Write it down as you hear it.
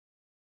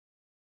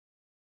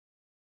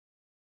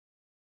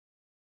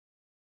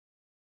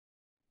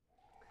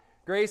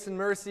Grace and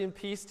mercy and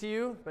peace to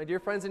you, my dear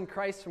friends in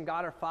Christ, from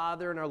God our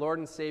Father and our Lord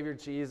and Savior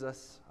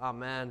Jesus.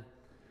 Amen.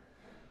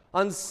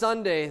 On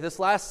Sunday, this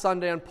last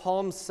Sunday, on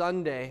Palm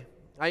Sunday,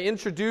 I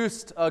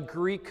introduced a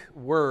Greek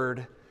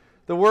word.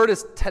 The word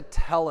is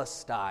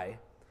tetelestai.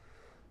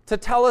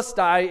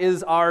 Tetelestai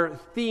is our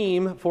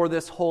theme for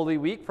this Holy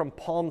Week from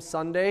Palm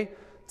Sunday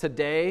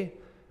today,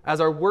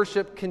 as our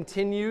worship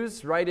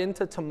continues right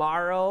into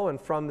tomorrow and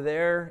from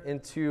there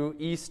into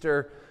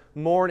Easter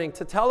morning.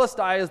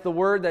 Tetelestai is the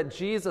word that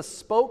Jesus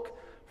spoke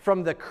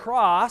from the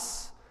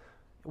cross,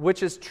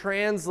 which is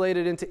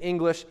translated into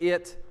English,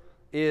 "It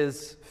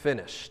is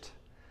finished."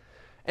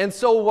 And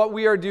so what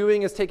we are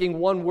doing is taking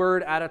one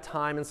word at a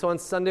time. And so on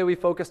Sunday we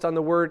focused on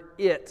the word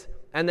 "it."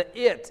 And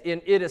the "it"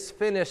 in "it is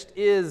finished"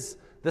 is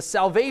the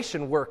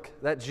salvation work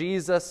that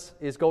Jesus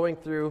is going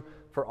through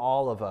for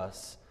all of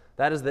us.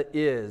 That is the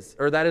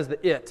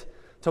 "it."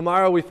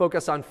 Tomorrow we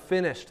focus on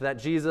 "finished," that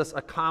Jesus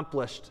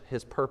accomplished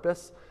his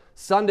purpose.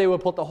 Sunday we'll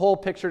put the whole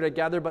picture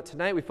together, but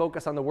tonight we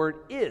focus on the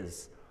word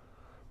 "is."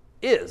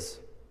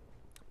 Is.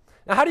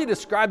 Now, how do you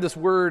describe this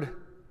word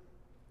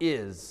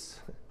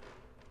 "is"?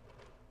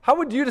 How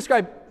would you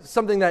describe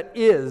something that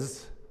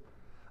is,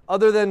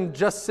 other than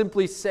just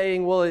simply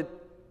saying, well, it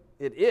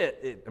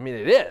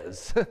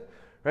is,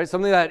 right?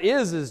 Something that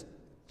is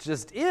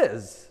just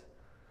is.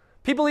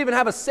 People even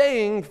have a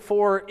saying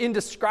for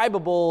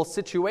indescribable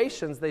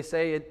situations. They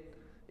say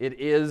it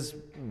is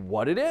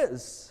what it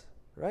is,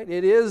 right?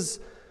 It is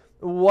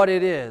what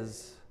it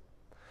is.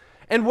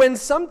 And when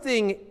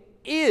something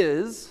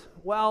is,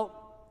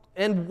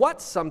 and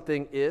what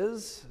something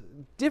is,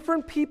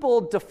 different people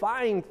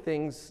define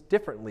things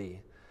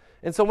differently.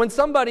 And so when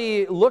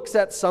somebody looks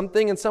at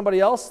something and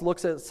somebody else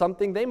looks at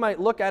something, they might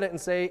look at it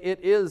and say it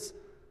is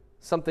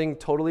something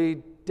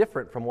totally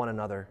different from one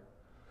another.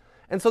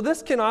 And so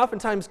this can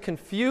oftentimes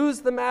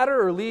confuse the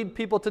matter or lead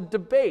people to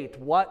debate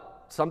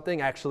what something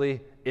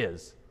actually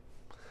is.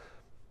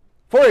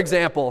 For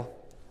example,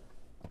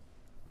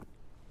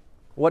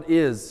 what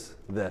is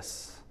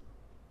this?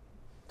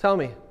 Tell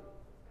me.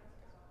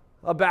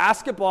 A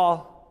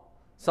basketball.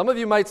 Some of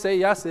you might say,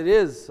 yes, it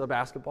is a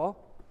basketball.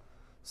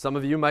 Some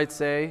of you might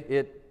say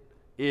it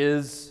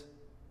is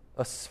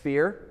a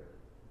sphere.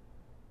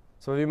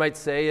 Some of you might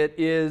say it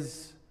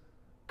is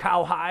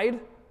cowhide.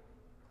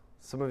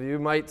 Some of you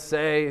might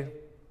say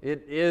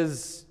it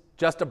is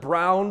just a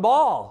brown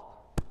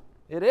ball.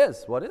 It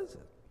is. What is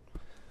it?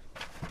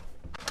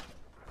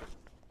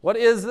 What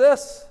is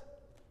this?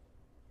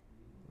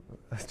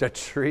 A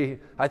tree.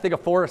 I think a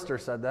forester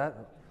said that.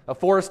 A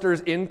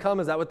forester's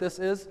income, is that what this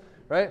is?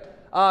 Right?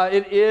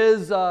 It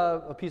is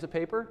a piece of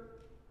paper.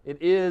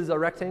 It is a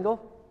rectangle.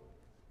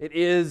 It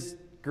is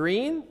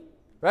green.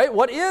 Right?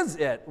 What is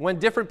it? When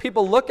different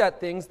people look at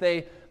things,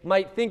 they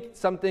might think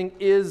something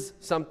is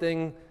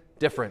something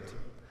different.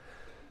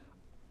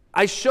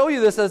 I show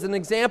you this as an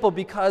example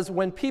because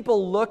when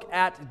people look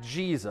at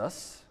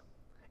Jesus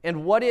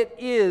and what it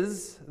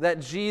is that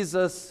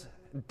Jesus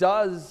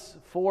does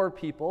for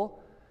people,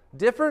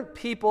 different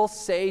people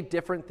say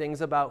different things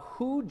about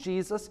who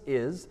Jesus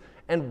is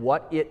and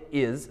what it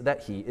is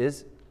that he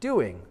is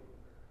doing.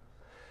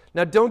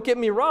 Now, don't get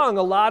me wrong,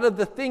 a lot of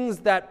the things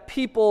that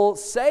people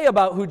say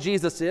about who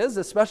Jesus is,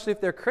 especially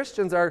if they're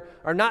Christians, are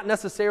not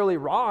necessarily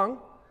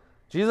wrong.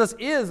 Jesus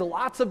is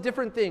lots of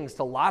different things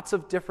to lots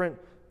of different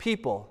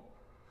people.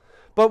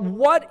 But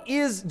what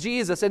is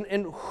Jesus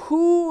and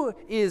who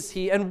is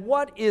he and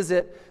what is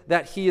it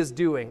that he is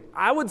doing?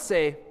 I would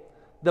say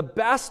the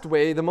best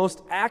way, the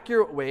most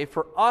accurate way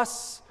for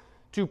us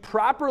to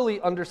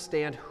properly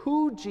understand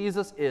who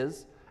Jesus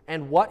is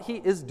and what he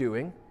is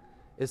doing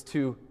is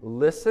to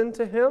listen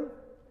to him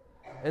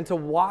and to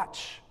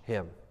watch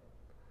him.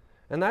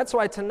 And that's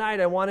why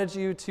tonight I wanted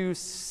you to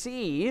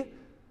see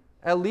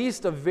at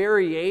least a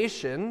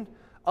variation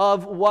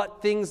of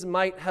what things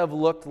might have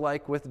looked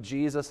like with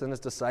Jesus and his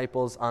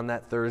disciples on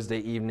that Thursday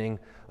evening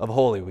of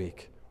Holy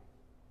Week.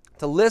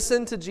 To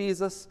listen to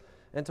Jesus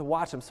and to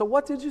watch him. So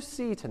what did you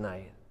see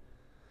tonight?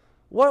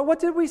 What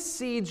did we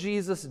see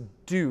Jesus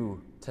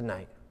do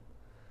tonight?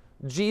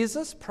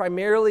 Jesus,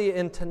 primarily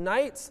in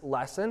tonight's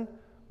lesson,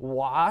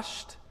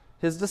 washed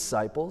his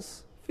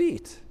disciples'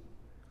 feet.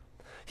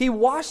 He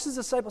washed his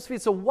disciples'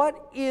 feet. So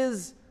what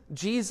is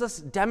Jesus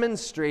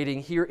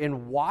demonstrating here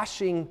in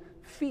washing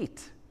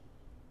feet?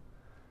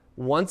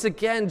 Once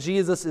again,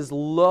 Jesus is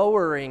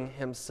lowering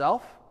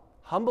himself,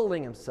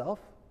 humbling himself.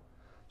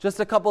 Just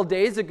a couple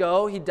days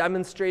ago, he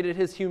demonstrated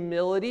his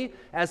humility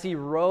as he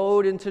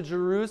rode into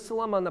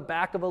Jerusalem on the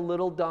back of a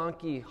little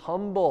donkey,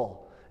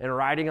 humble and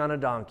riding on a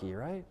donkey,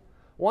 right?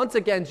 Once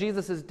again,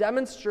 Jesus is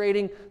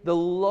demonstrating the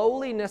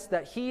lowliness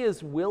that he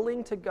is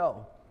willing to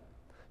go.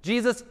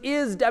 Jesus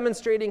is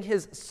demonstrating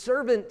his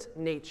servant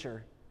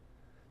nature.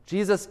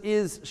 Jesus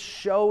is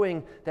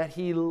showing that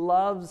he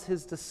loves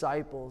his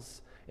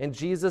disciples, and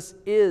Jesus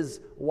is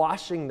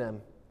washing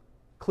them,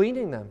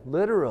 cleaning them,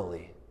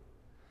 literally.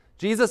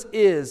 Jesus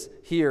is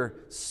here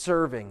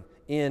serving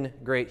in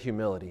great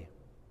humility.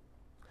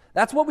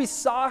 That's what we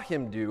saw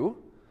him do.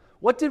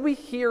 What did we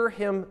hear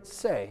him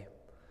say?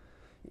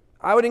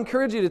 I would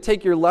encourage you to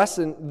take your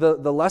lesson,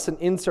 the lesson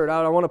insert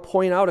out. I want to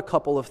point out a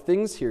couple of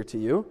things here to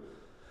you.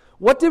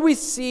 What did we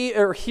see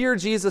or hear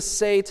Jesus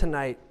say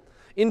tonight?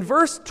 In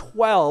verse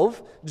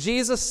 12,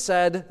 Jesus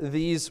said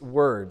these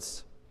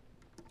words,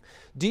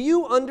 "Do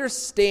you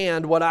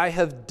understand what I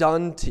have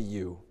done to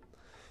you?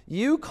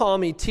 You call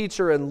me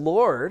teacher and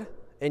Lord,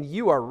 and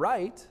you are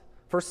right,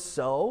 for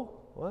so,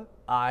 what?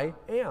 I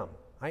am.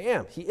 I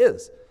am. He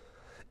is.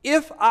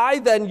 If I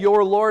then,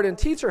 your Lord and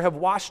teacher, have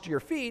washed your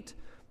feet,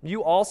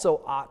 you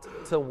also ought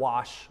to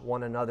wash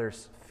one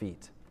another's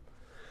feet.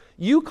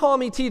 You call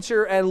me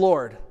teacher and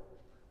Lord.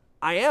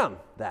 I am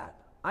that.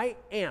 I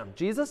am.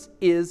 Jesus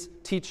is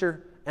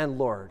teacher and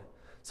Lord.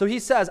 So he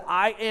says,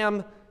 I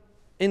am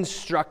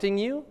instructing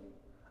you.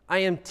 I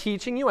am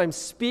teaching you. I'm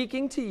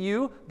speaking to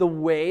you the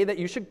way that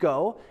you should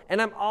go.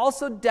 And I'm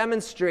also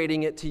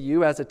demonstrating it to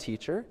you as a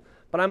teacher.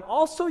 But I'm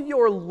also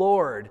your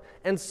Lord.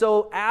 And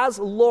so as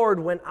Lord,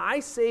 when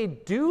I say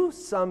do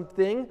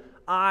something,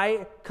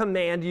 I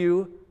command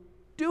you,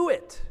 do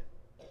it.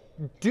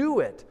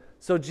 Do it.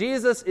 So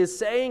Jesus is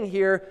saying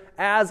here,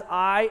 as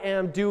I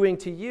am doing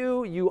to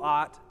you, you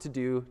ought to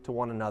do to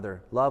one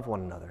another. Love one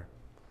another.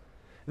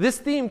 This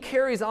theme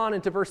carries on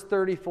into verse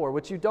 34,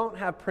 which you don't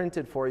have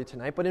printed for you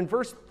tonight. But in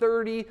verse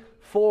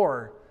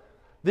 34,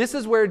 this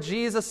is where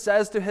Jesus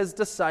says to his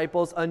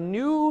disciples, a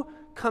new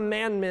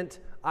commandment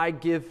I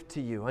give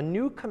to you. A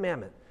new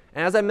commandment.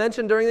 And as I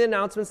mentioned during the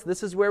announcements,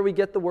 this is where we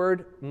get the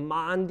word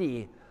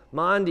mandi.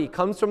 Mandi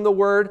comes from the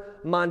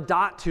word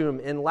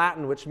mandatum in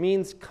Latin, which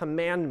means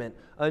commandment.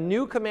 A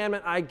new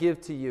commandment I give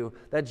to you,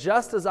 that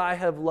just as I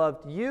have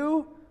loved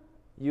you,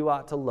 you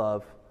ought to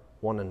love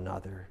one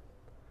another.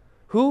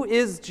 Who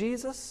is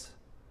Jesus?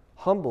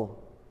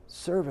 Humble,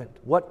 servant.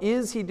 What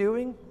is he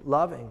doing?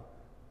 Loving,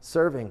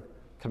 serving,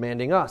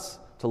 commanding us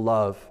to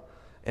love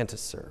and to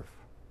serve.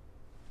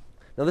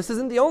 Now, this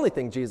isn't the only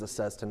thing Jesus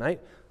says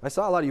tonight. I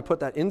saw a lot of you put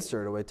that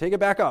insert away. Take it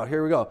back out.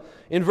 Here we go.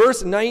 In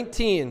verse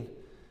 19,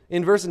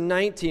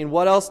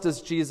 what else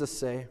does Jesus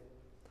say?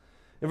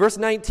 In verse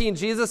 19,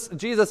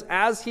 Jesus,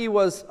 as he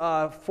was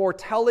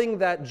foretelling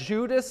that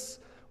Judas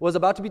was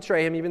about to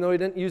betray him, even though he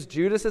didn't use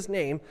Judas's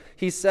name,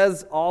 he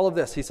says all of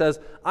this. He says,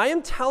 I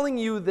am telling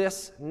you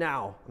this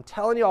now. I'm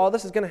telling you all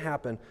this is going to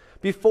happen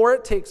before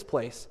it takes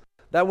place,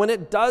 that when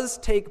it does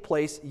take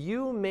place,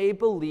 you may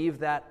believe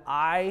that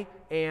I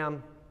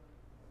am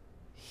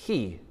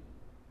He.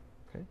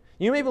 Okay?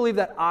 You may believe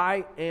that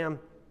I am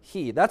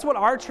He. That's what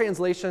our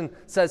translation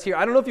says here.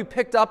 I don't know if you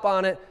picked up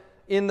on it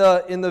in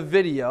the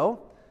video,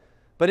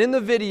 but in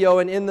the video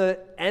and in the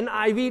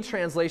NIV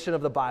translation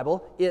of the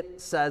Bible, it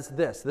says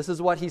this. This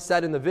is what he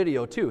said in the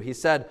video too. He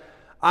said,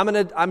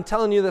 I'm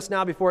telling you this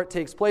now before it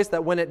takes place,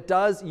 that when it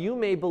does, you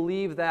may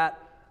believe that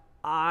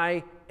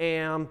I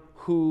am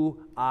who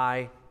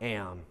I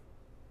am.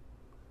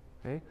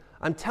 Okay?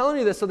 I'm telling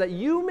you this so that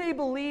you may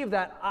believe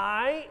that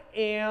I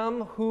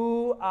am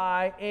who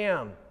I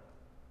am.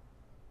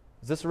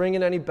 Is this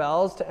ringing any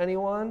bells to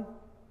anyone?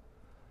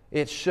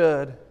 It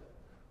should.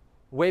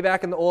 Way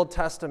back in the Old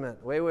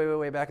Testament,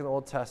 way back in the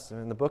Old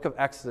Testament, in the book of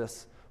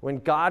Exodus, when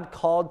God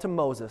called to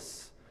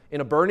Moses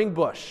in a burning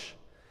bush,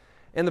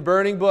 in the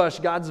burning bush,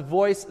 God's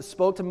voice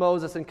spoke to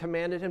Moses and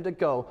commanded him to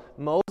go.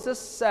 Moses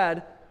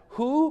said,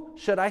 who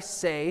should I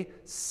say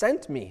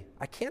sent me?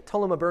 I can't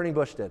tell him a burning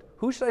bush did.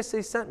 Who should I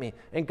say sent me?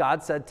 And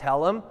God said,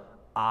 tell him,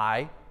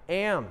 I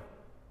am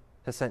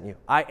has sent you.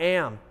 I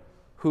am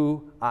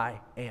who I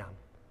am.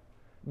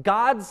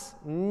 God's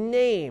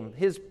name,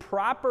 his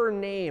proper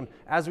name,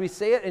 as we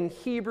say it in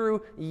Hebrew,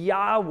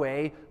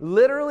 Yahweh,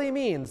 literally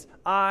means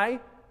I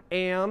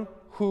am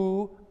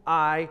who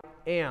I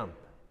am.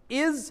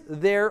 Is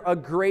there a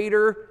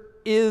greater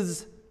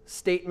is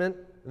statement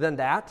than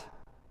that?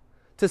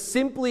 To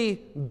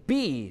simply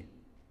be,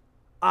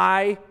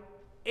 I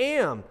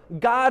am.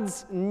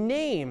 God's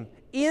name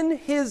in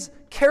his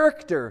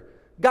character,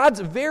 God's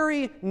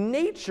very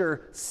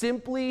nature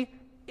simply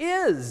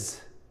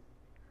is.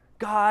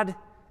 God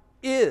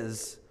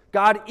is.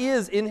 God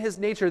is in his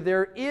nature.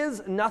 There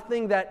is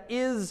nothing that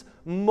is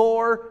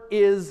more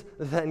is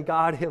than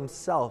God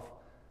himself.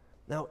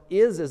 Now,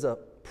 is a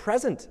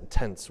present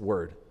tense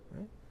word.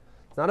 Right?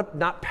 It's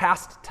not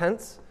past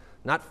tense,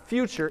 not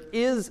future.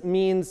 Is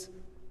means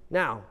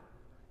now.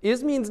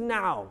 Is means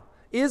now.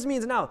 Is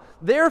means now.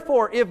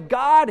 Therefore, if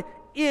God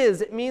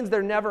is, it means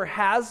there never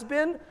has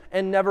been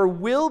and never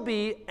will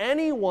be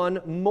anyone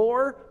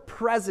more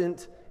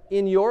present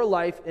in your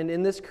life and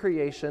in this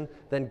creation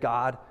than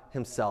God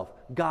himself.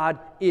 God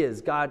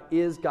is,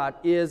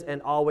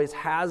 and always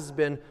has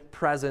been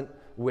present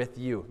with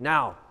you.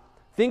 Now,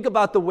 think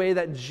about the way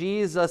that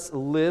Jesus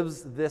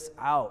lives this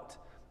out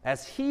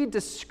as he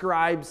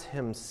describes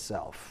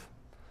himself,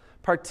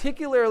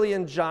 particularly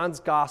in John's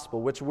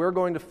Gospel, which we're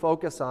going to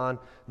focus on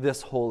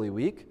this Holy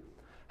Week.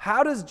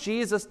 How does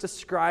Jesus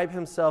describe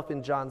himself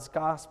in John's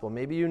Gospel?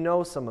 Maybe you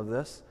know some of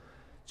this.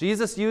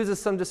 Jesus uses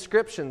some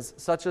descriptions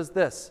such as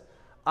this.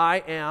 I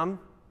am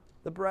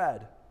the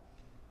bread.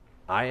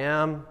 I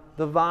am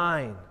the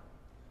vine.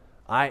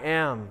 I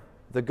am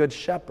the good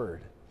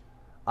shepherd.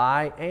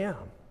 I am.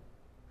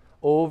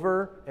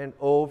 Over and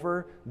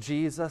over,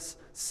 Jesus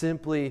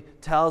simply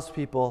tells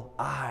people,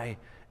 I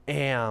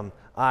am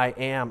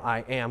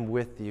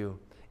with you.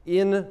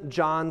 In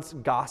John's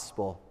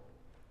gospel,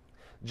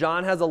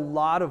 John has a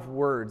lot of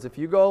words. If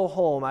you go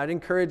home, I'd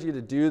encourage you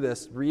to do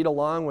this. Read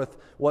along with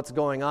what's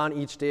going on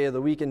each day of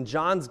the week. In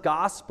John's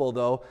gospel,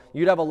 though,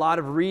 you'd have a lot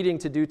of reading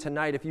to do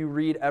tonight if you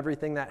read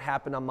everything that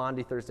happened on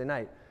Maundy Thursday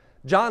night.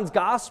 John's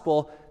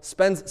gospel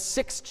spends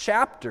 6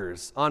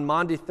 chapters on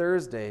Maundy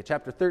Thursday.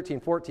 Chapter 13,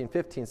 14,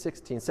 15,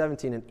 16,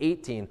 17, and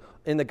 18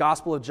 in the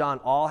Gospel of John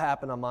all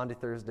happen on Maundy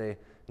Thursday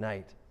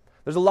night.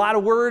 There's a lot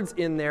of words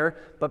in there,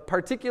 but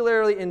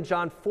particularly in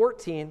John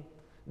 14,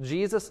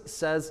 Jesus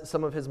says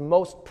some of his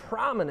most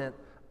prominent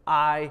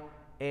I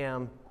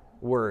am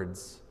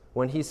words.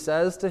 When he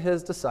says to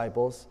his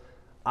disciples,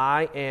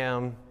 I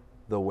am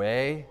the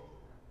way,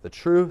 the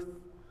truth,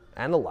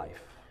 and the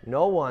life.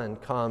 No one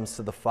comes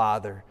to the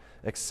Father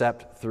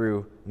except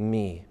through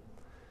me.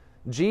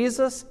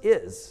 Jesus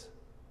is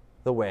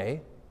the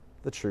way,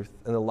 the truth,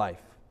 and the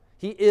life.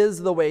 He is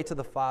the way to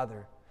the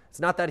Father. It's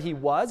not that he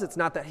was, it's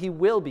not that he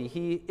will be.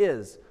 He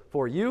is.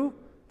 For you,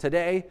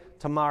 today,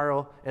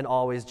 tomorrow, and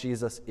always,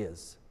 Jesus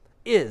is.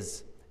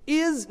 Is.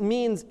 Is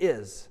means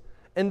is.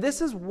 And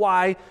this is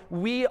why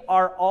we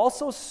are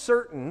also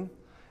certain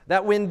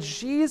that when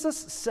Jesus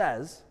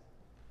says,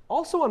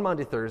 also on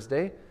Maundy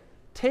Thursday,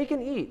 take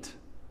and eat,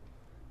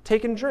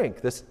 take and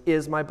drink. This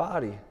is my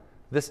body.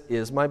 This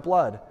is my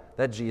blood.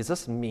 That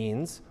Jesus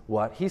means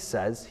what he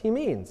says he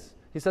means.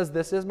 He says,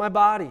 this is my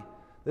body.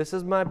 This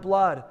is my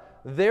blood.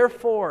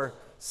 Therefore,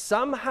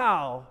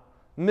 somehow,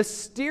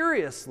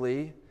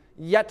 mysteriously,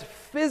 yet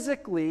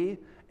physically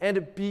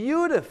and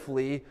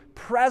beautifully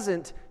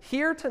present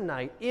here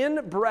tonight in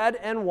bread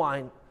and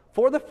wine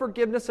for the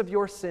forgiveness of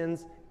your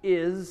sins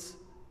is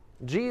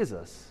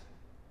Jesus.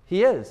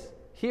 He is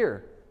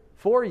here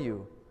for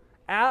you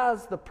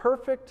as the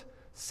perfect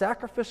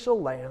sacrificial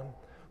lamb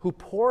who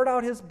poured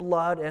out his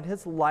blood and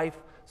his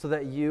life so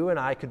that you and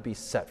I could be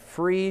set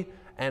free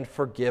and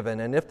forgiven.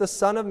 And if the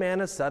Son of Man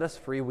has set us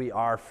free, we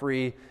are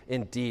free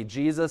indeed.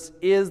 Jesus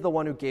is the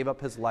one who gave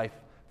up his life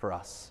for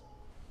us.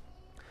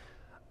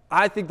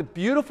 I think the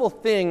beautiful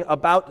thing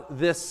about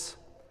this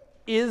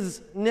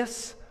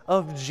isness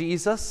of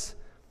Jesus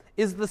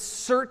is the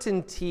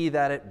certainty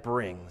that it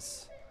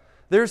brings.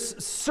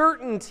 There's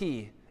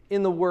certainty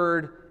in the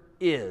word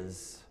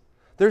is.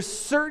 There's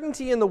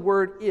certainty in the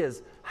word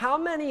is. How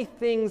many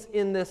things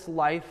in this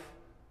life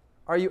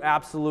are you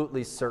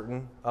absolutely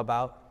certain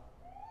about?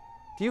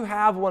 Do you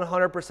have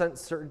 100%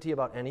 certainty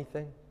about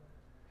anything?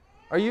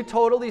 Are you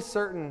totally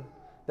certain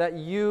that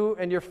you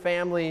and your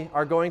family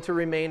are going to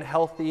remain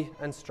healthy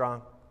and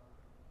strong?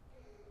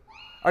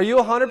 Are you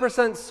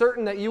 100%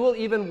 certain that you will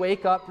even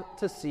wake up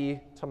to see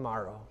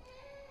tomorrow?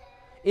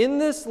 In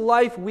this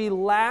life, we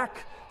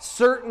lack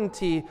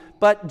certainty,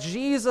 but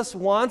Jesus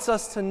wants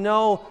us to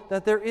know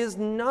that there is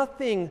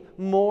nothing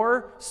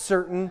more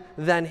certain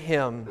than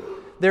him.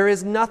 There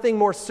is nothing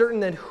more certain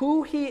than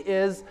who he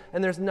is,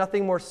 and there's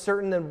nothing more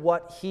certain than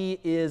what he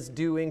is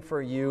doing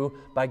for you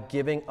by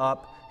giving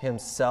up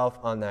himself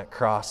on that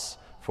cross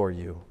for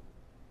you.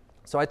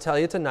 So I tell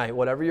you tonight,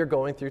 whatever you're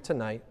going through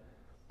tonight,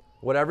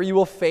 whatever you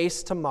will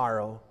face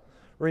tomorrow,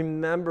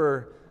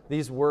 remember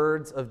these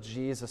words of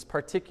Jesus,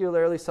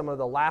 particularly some of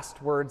the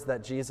last words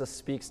that Jesus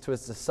speaks to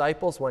his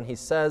disciples when he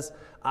says,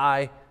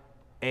 I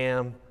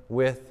am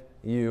with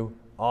you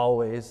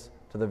always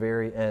to the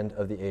very end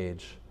of the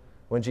age.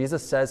 When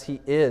Jesus says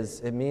he is,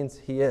 it means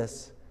he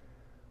is.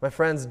 My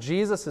friends,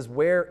 Jesus is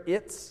where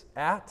it's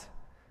at.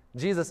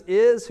 Jesus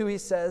is who he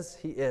says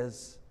he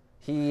is.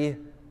 He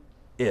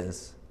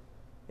is.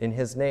 In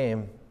his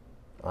name,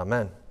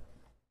 amen.